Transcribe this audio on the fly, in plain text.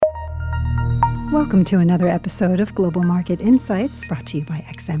Welcome to another episode of Global Market Insights, brought to you by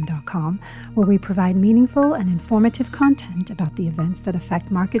XM.com, where we provide meaningful and informative content about the events that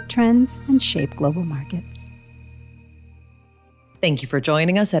affect market trends and shape global markets. Thank you for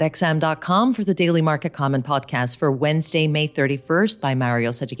joining us at XM.com for the Daily Market Comment podcast for Wednesday, May 31st by Mario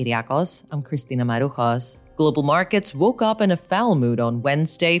Hadjikyriacos. I'm Christina Marujos. Global markets woke up in a foul mood on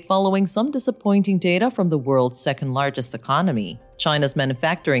Wednesday following some disappointing data from the world's second largest economy. China's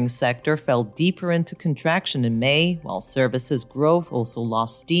manufacturing sector fell deeper into contraction in May, while services growth also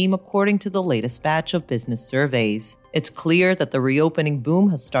lost steam according to the latest batch of business surveys. It's clear that the reopening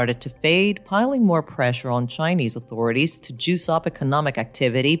boom has started to fade, piling more pressure on Chinese authorities to juice up economic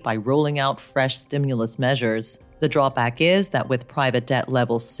activity by rolling out fresh stimulus measures. The drawback is that with private debt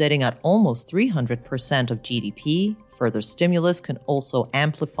levels sitting at almost 300% of GDP, further stimulus can also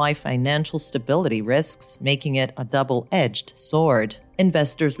amplify financial stability risks, making it a double-edged sword.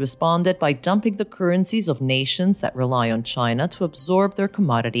 Investors responded by dumping the currencies of nations that rely on China to absorb their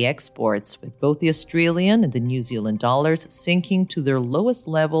commodity exports, with both the Australian and the New Zealand dollars sinking to their lowest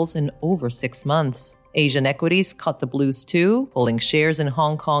levels in over 6 months. Asian equities cut the blues too, pulling shares in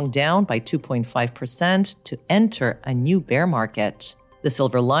Hong Kong down by 2.5% to enter a new bear market. The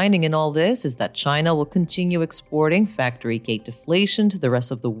silver lining in all this is that China will continue exporting factory gate deflation to the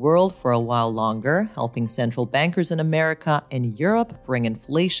rest of the world for a while longer, helping central bankers in America and Europe bring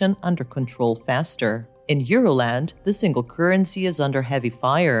inflation under control faster. In Euroland, the single currency is under heavy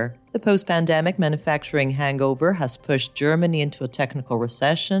fire. The post-pandemic manufacturing hangover has pushed Germany into a technical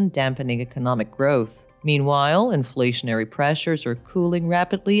recession, dampening economic growth. Meanwhile, inflationary pressures are cooling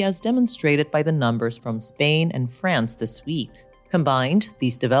rapidly, as demonstrated by the numbers from Spain and France this week. Combined,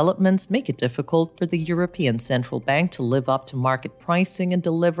 these developments make it difficult for the European Central Bank to live up to market pricing and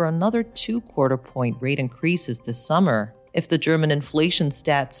deliver another 2 quarter-point rate increases this summer. If the German inflation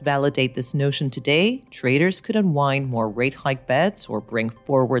stats validate this notion today, traders could unwind more rate hike bets or bring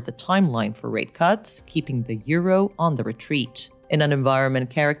forward the timeline for rate cuts, keeping the euro on the retreat. In an environment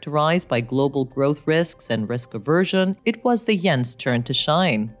characterized by global growth risks and risk aversion, it was the yen's turn to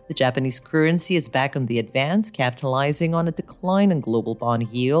shine. The Japanese currency is back on the advance, capitalizing on a decline in global bond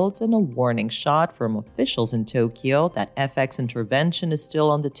yields and a warning shot from officials in Tokyo that FX intervention is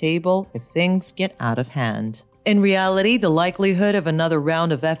still on the table if things get out of hand. In reality, the likelihood of another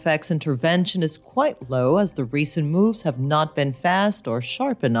round of FX intervention is quite low, as the recent moves have not been fast or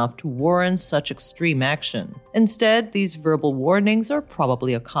sharp enough to warrant such extreme action. Instead, these verbal warnings are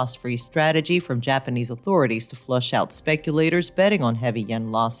probably a cost-free strategy from Japanese authorities to flush out speculators betting on heavy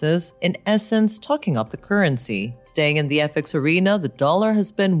yen losses, in essence, talking up the currency. Staying in the FX arena, the dollar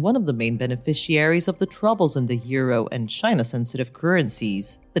has been one of the main beneficiaries of the troubles in the euro and China-sensitive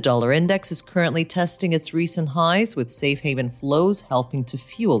currencies. The dollar index is currently testing its recent highs, with safe haven flows helping to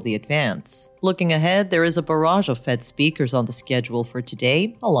fuel the advance. Looking ahead, there is a barrage of Fed speakers on the schedule for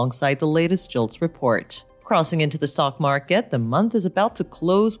today, alongside the latest JOLTS report. Crossing into the stock market, the month is about to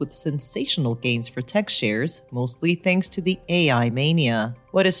close with sensational gains for tech shares, mostly thanks to the AI mania.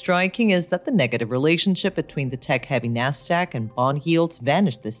 What is striking is that the negative relationship between the tech-heavy Nasdaq and bond yields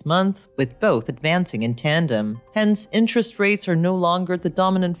vanished this month, with both advancing in tandem. Hence, interest rates are no longer the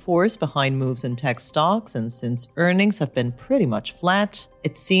dominant force behind moves in tech stocks, and since earnings have been pretty much flat,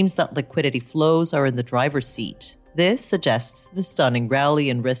 it seems that liquidity flows are in the driver's seat. This suggests the stunning rally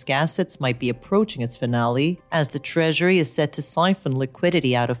in risk assets might be approaching its finale, as the Treasury is set to siphon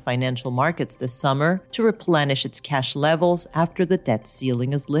liquidity out of financial markets this summer to replenish its cash levels after the debt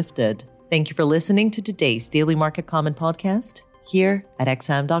ceiling is lifted. Thank you for listening to today's Daily Market Comment podcast here at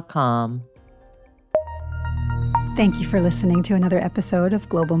XM.com. Thank you for listening to another episode of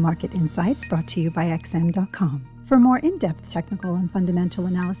Global Market Insights, brought to you by XM.com. For more in-depth technical and fundamental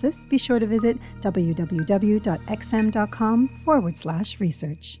analysis, be sure to visit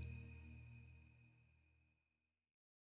www.xm.com/research.